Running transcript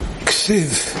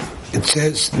Siv, it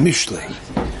says, Mishlei,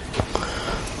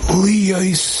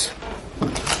 Liyos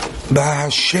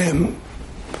ba'Hashem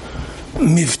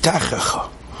mivtachecha.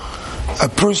 A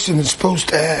person is supposed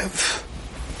to have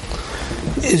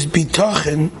is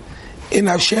Bitachon in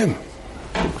Hashem.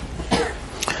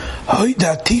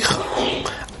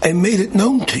 Hoidaticha, I made it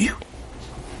known to you.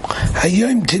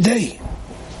 Hayom, today.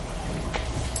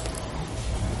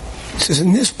 It says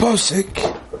in this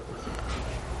pasuk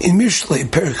in Mishlei,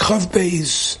 Perek Chav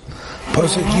Beis,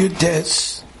 pasuk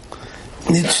Yutes,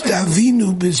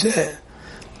 Nitztavinu b'zeh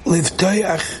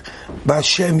livtayach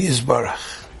b'Hashem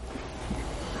Yisbarach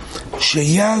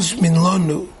sheyaz min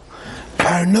lanu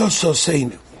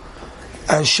parnososeinu.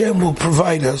 Hashem will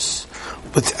provide us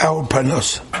with our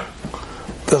parnosa,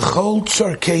 the chol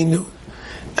tzarkeinu,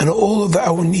 and all of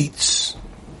our needs.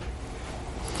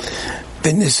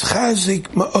 V'nischazik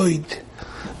ma'od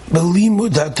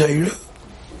b'limud ha'Torah.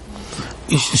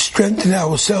 We should strengthen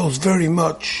ourselves very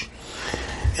much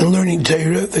in learning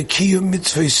Torah, the kiyum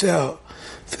mitzvos,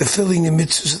 fulfilling the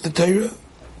mitzvahs of the Torah.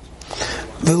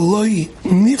 V'loi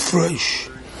nifrosh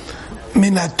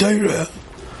min ha'Torah.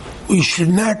 We should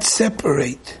not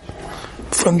separate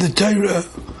from the Torah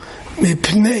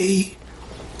mipnei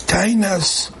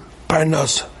tainas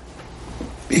parnasa,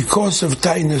 because of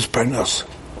tainas parnasa.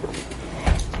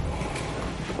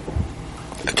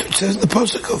 That's what it says in the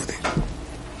pasuk over there.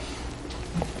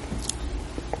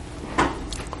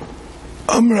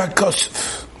 Amra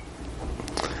Kosef.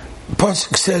 The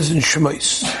pasuk says in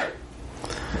Shemais,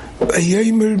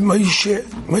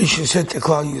 Moshe said to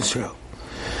Klal Yisrael,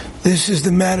 this is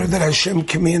the matter that Hashem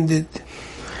commanded.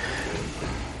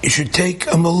 You should take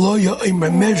a maloya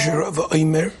omer, measure of a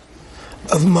omer,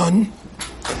 of man,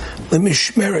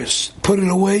 lemishmeres, put it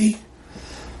away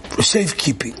for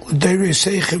safekeeping, l'deirei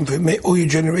seichem, for all your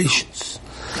generations,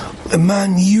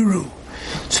 leman yiru,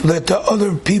 so that the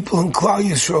other people in Klal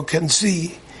Yisrael can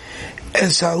see,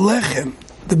 es halechem,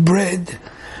 the bread,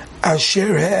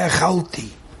 asher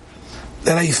ha'echalti,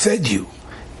 that I fed you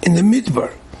in the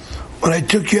midbar when I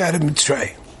took you out of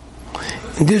Mitzrayim.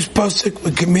 In this pasuk,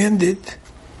 we're commanded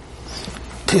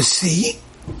to see,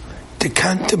 to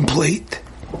contemplate.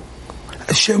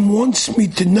 Hashem wants me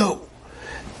to know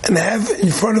and have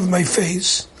in front of my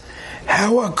face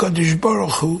how HaKadosh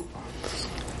Baruch Hu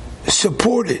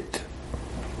supported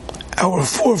our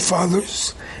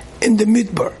forefathers in the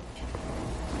midbar,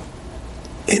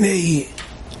 in a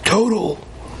total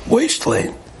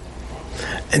wasteland,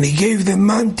 and He gave them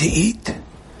man to eat,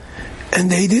 and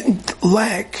they didn't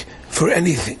lack for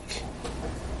anything.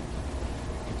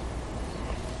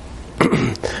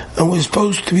 And we're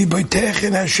supposed to be Bitachon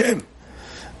in Hashem,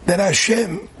 that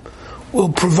Hashem will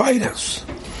provide us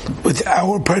with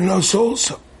our parnos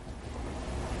also.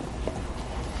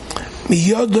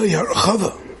 Miyadoi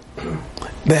harchava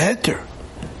beheter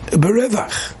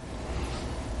berevach.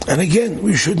 And again,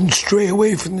 we shouldn't stray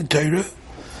away from the Torah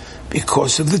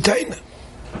because of the Taina.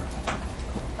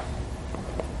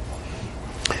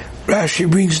 Rashi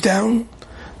brings down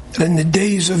that in the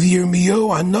days of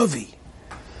Yirmiyahu Hanavi,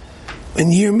 when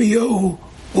Yirmiyahu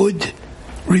would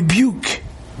rebuke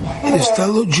his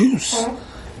fellow Jews,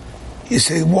 he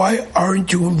said, why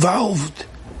aren't you involved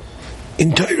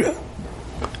in Torah?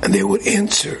 And they would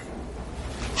answer,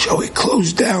 shall we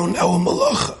close down our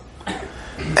malacha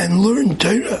and learn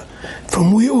Torah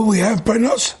from where we have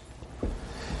parnasa?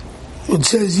 It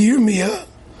says Yirmiyah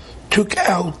took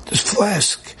out this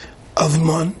flask of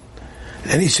man,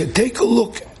 and he said, take a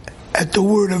look at the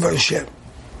word of Hashem.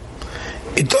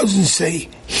 It doesn't say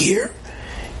here,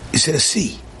 it says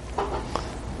see.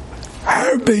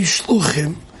 Harbe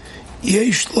shluchim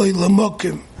yesh loy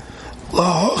lamokim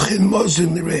lahochin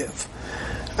mazin l'rev.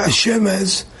 Hashem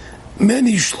has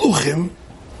many shluchim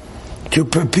to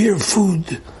prepare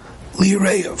food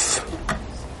li'rev.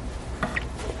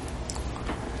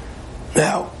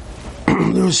 Now,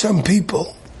 there are some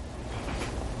people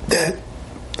that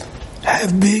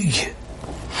have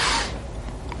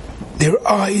their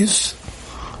eyes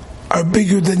are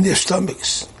bigger than their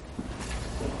stomachs.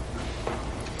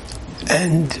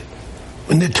 And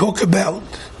when they talk about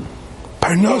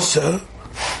parnasa,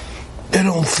 they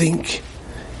don't think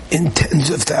in tens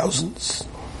of thousands.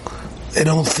 They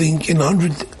don't think in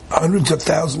hundreds of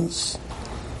thousands.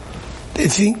 They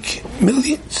think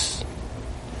millions.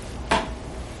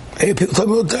 I hear people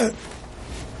talking all the time.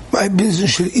 My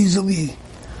business should easily,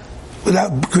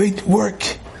 without great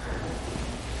work,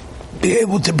 be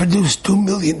able to produce $2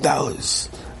 million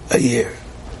a year.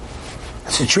 I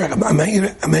said, sure, I'm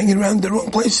hanging around the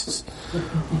wrong places.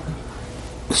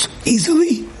 So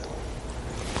easily?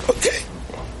 Okay.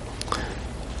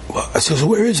 Well, I said, so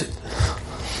where is it?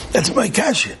 That's my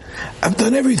kasha. I've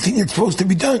done everything that's supposed to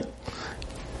be done.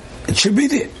 It should be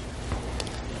there.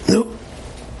 No.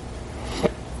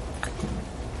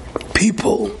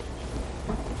 People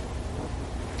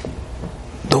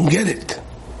don't get it.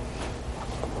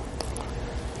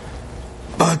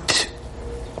 But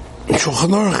in Shulchan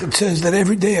Aruch it says that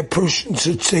every day a person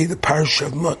should say the Parsha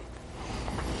of Man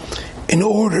in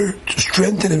order to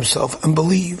strengthen himself and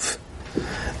believe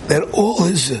that all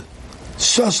his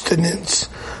sustenance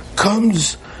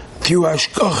comes through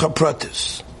Hashgacha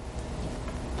Pratis.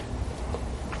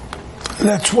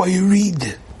 That's why you read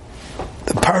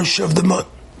the Parsha of the Man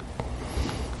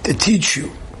to teach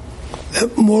you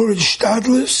that more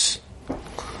ishtadlus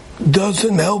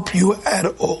doesn't help you at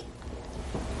all.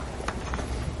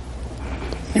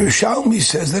 Yerushalmi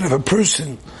says that if a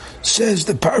person says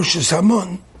the Parshas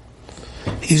Haman,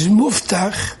 he's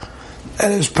muftach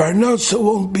and his parnasa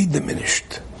won't be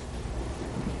diminished.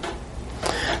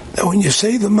 Now when you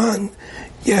say the man,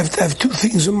 you have to have two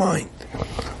things in mind.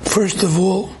 First of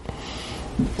all,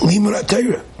 limud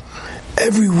HaTorah.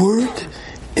 Every word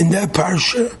in that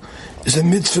parsha is a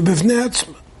mitzvah b'fnei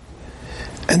atzma.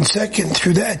 And second,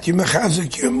 through that, you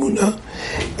mechazek your emunah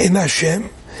in Hashem,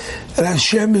 and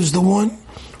Hashem is the one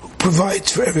who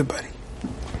provides for everybody.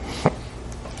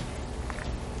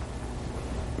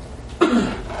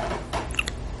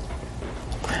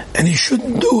 And he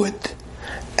shouldn't do it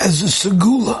as a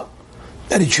segula,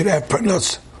 that he should have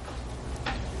parnasa.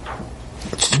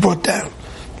 It's brought down.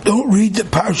 Don't read the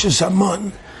Parshas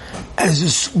Haman as a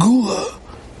segula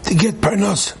to get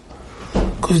parnasa,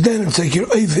 because then it's like you're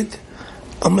ovid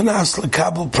amanas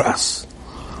lekabel pras.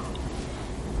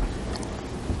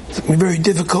 It's going to be very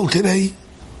difficult today.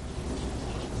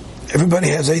 Everybody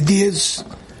has ideas.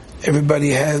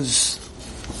 Everybody has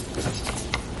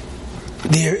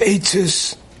their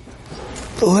eitzes.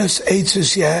 The less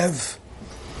eitzes you have,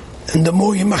 and the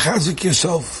more you machazik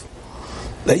yourself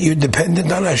that you're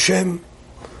dependent on Hashem,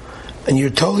 and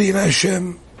you're totally in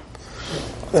Hashem,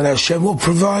 that Hashem will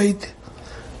provide,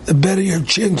 the better your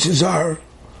chances are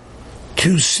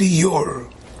to see your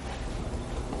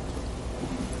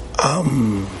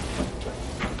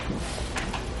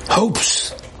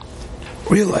hopes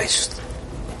realized.